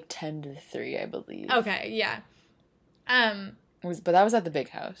 it's like 10-3, I believe. Okay, yeah. But that was at the big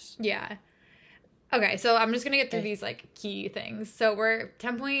house. Yeah. Okay, so I'm just going to get through these, like, key things. So we're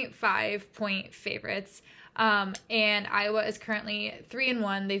 10.5 point favorites, and Iowa is currently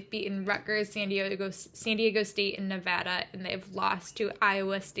 3-1. They've beaten Rutgers, San Diego State, and Nevada, and they've lost to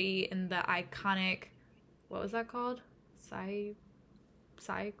Iowa State in the iconic, what was that called?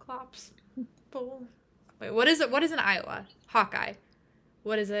 Cyclops Bowl? Wait, what is it? What is an Iowa? Hawkeye.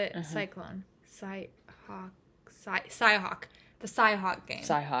 What is it? Cyclone. Cyhawk. The Cyhawk game.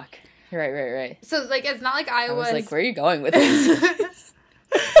 Cyhawk. Right. So, like, it's not like Iowa. I was like, where are you going with this?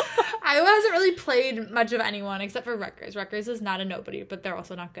 Iowa hasn't really played much of anyone except for Rutgers. Rutgers is not a nobody, but they're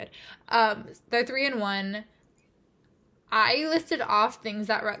also not good. They're 3-1. I listed off things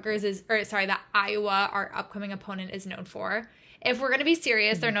that that Iowa, our upcoming opponent, is known for. If we're going to be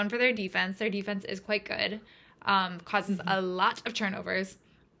serious, they're known for their defense. Their defense is quite good. Causes a lot of turnovers.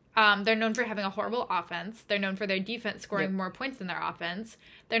 They're known for having a horrible offense. They're known for their defense scoring more points than their offense.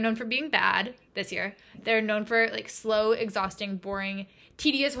 They're known for being bad this year. They're known for, like, slow, exhausting, boring,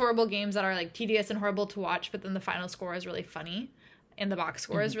 tedious, horrible games that are, like, tedious and horrible to watch, but then the final score is really funny, and the box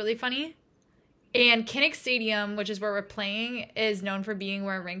score is really funny. And Kinnick Stadium, which is where we're playing, is known for being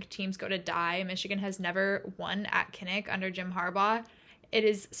where ranked teams go to die. Michigan has never won at Kinnick under Jim Harbaugh. It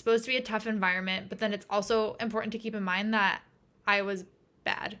is supposed to be a tough environment, but then it's also important to keep in mind that Iowa's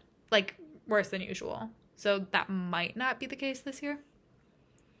bad, like worse than usual. So that might not be the case this year.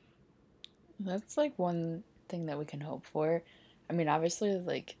 That's like one thing that we can hope for. I mean, obviously,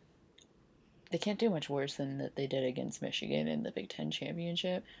 like, they can't do much worse than that they did against Michigan in the Big Ten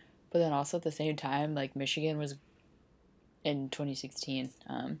championship. But then also at the same time, like, Michigan was in 2016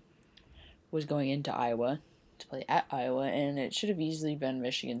 was going into Iowa to play at Iowa, and it should have easily been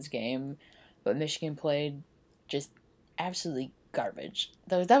Michigan's game, but Michigan played just absolutely garbage.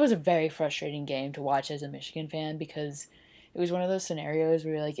 That was a very frustrating game to watch as a Michigan fan, because it was one of those scenarios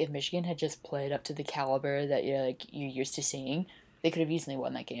where, like, if Michigan had just played up to the caliber that you're used to seeing, they could have easily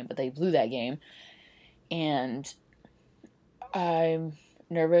won that game, but they blew that game. And I'm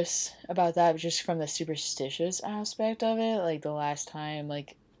nervous about that just from the superstitious aspect of it. Like, the last time,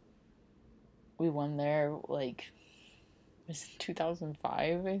 like, we won there, like, it was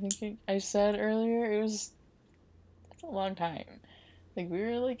 2005, I think I said earlier. That's a long time. Like, we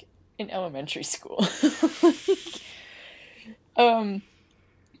were, like, in elementary school. But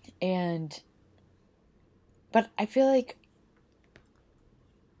I feel like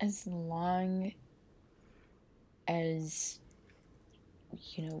as long as,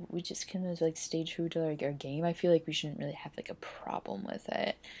 you know, we just kind of, like, stay true to, like, our game, I feel like we shouldn't really have, like, a problem with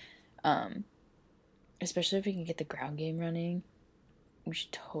it. Especially if we can get the ground game running, we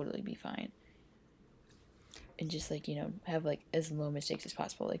should totally be fine. And just, like, you know, have, like, as low mistakes as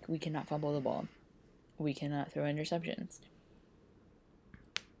possible. Like, we cannot fumble the ball. We cannot throw interceptions.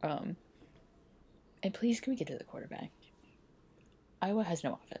 And please, can we get to the quarterback? Iowa has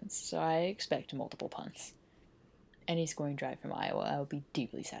no offense, so I expect multiple punts. Any scoring drive from Iowa, I will be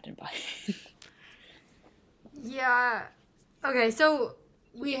deeply saddened by. Yeah. Okay, so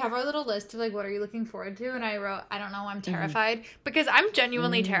we have our little list of like what are you looking forward to, and I wrote I don't know, I'm terrified because I'm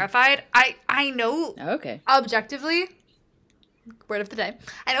genuinely terrified. I know objectively, word of the day,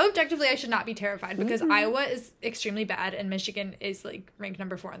 I know objectively I should not be terrified because Iowa is extremely bad and Michigan is like ranked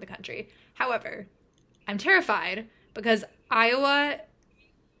number 4 in the country. However, I'm terrified because Iowa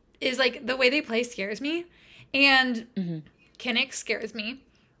is like the way they play scares me, and Kinnick scares me,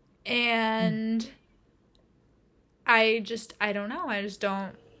 and I don't know.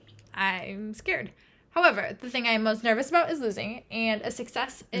 I'm scared. However, the thing I am most nervous about is losing, and a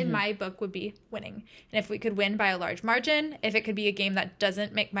success in my book would be winning. And if we could win by a large margin, if it could be a game that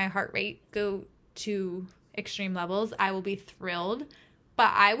doesn't make my heart rate go to extreme levels, I will be thrilled.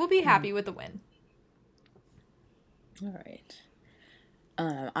 But I will be happy with the win. All right.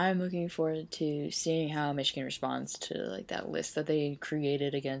 I'm looking forward to seeing how Michigan responds to like that list that they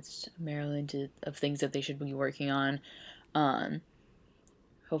created against Maryland of things that they should be working on.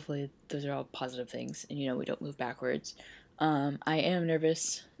 Hopefully those are all positive things, and we don't move backwards. I am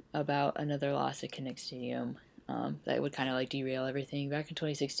nervous about another loss at Kinnick Stadium. That would kind of like derail everything. Back in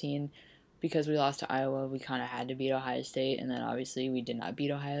 2016, because we lost to Iowa, we kind of had to beat Ohio State, and then obviously we did not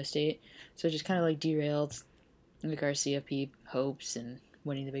beat Ohio State, so it just kind of like derailed like our CFP hopes and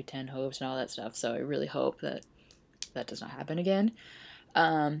winning the Big Ten hopes and all that stuff. So I really hope that does not happen again.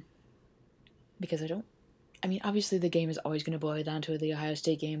 Because obviously the game is always going to boil down to the Ohio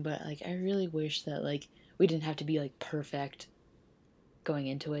State game, but like I really wish that like we didn't have to be like perfect going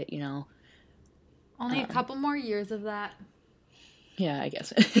into it, Only a couple more years of that. Yeah, I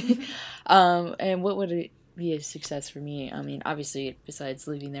guess. And what would it be a success for me? Obviously besides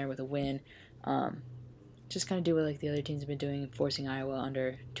leaving there with a win, just kind of do what like the other teams have been doing, forcing Iowa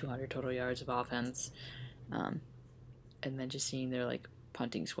under 200 total yards of offense, and then just seeing their like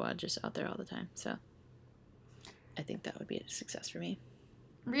punting squad just out there all the time. So I think that would be a success for me.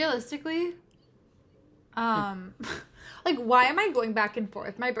 Realistically, like why am I going back and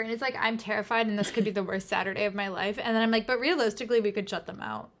forth? My brain is like I'm terrified and this could be the worst Saturday of my life, and then I'm like, but realistically we could shut them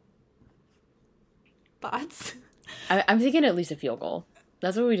out. Thoughts? I'm thinking at least a field goal.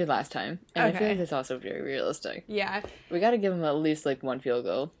 That's what we did last time. And I feel like that's also very realistic. Yeah. We got to give them at least, like, one field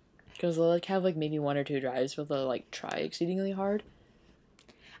goal. Because they'll, like, have, like, maybe 1 or 2 drives where they'll, like, try exceedingly hard.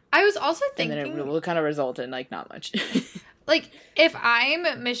 I was also thinking... And then it will kind of result in, like, not much. Like, if I'm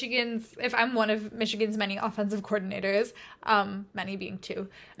one of Michigan's many offensive coordinators, many being 2,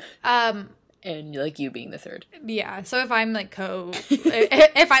 and, like, you being the 3rd. Yeah, so if I'm, like,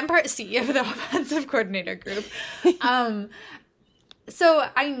 if I'm part C of the offensive coordinator group, so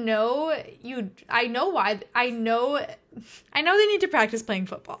I know they need to practice playing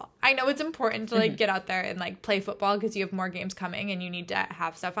football. I know it's important to like get out there and like play football because you have more games coming and you need to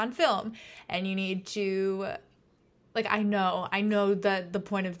have stuff on film and you need to like I know that the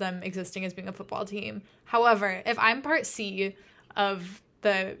point of them existing is being a football team. However, if I'm part C of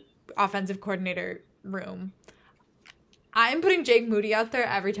the offensive coordinator room, I'm putting Jake Moody out there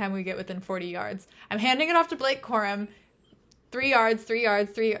every time we get within 40 yards. I'm handing it off to Blake Corum. 3 yards,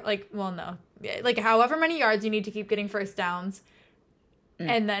 like however many yards you need to keep getting first downs,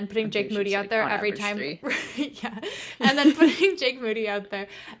 and then putting Jake Moody out there every time. Yeah, and then putting Jake Moody out there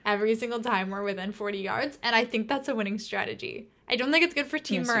every single time we're within 40 yards, and I think that's a winning strategy. I don't think it's good for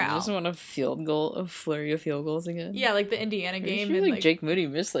team morale. You just want a flurry of field goals again? Yeah, like the Indiana game. Sure, and Jake Moody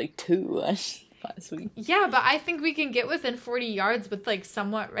missed like 2 last week. Yeah, but I think we can get within 40 yards with like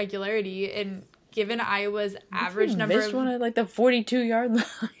somewhat regularity and. Given Iowa's average number missed one at like the 42-yard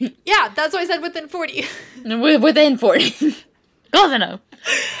line. Yeah, that's why I said within 40. Within 40. Close enough.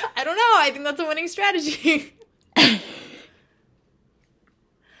 I don't know. I think that's a winning strategy.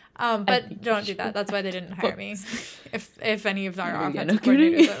 But don't do that. That's why they didn't hire me. If any of our offensive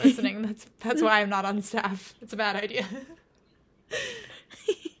coordinators are listening, that's why I'm not on staff. It's a bad idea.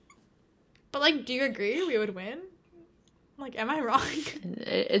 But like, do you agree we would win? Like, am I wrong?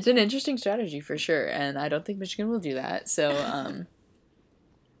 It's an interesting strategy for sure, and I don't think Michigan will do that. So,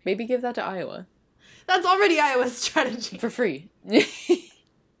 maybe give that to Iowa. That's already Iowa's strategy. For free.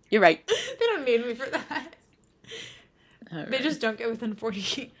 You're right. They don't need me for that. Right. They just don't get within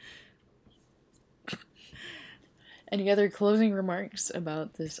 40. Any other closing remarks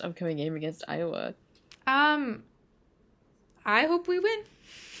about this upcoming game against Iowa? I hope we win.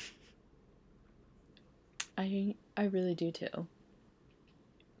 I really do too.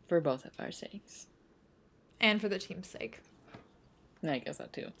 For both of our sakes. And for the team's sake. I guess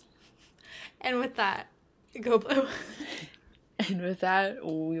that too. And with that, go Blue. And with that,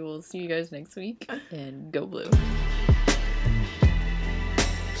 we will see you guys next week, and go Blue.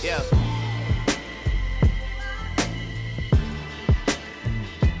 Yeah.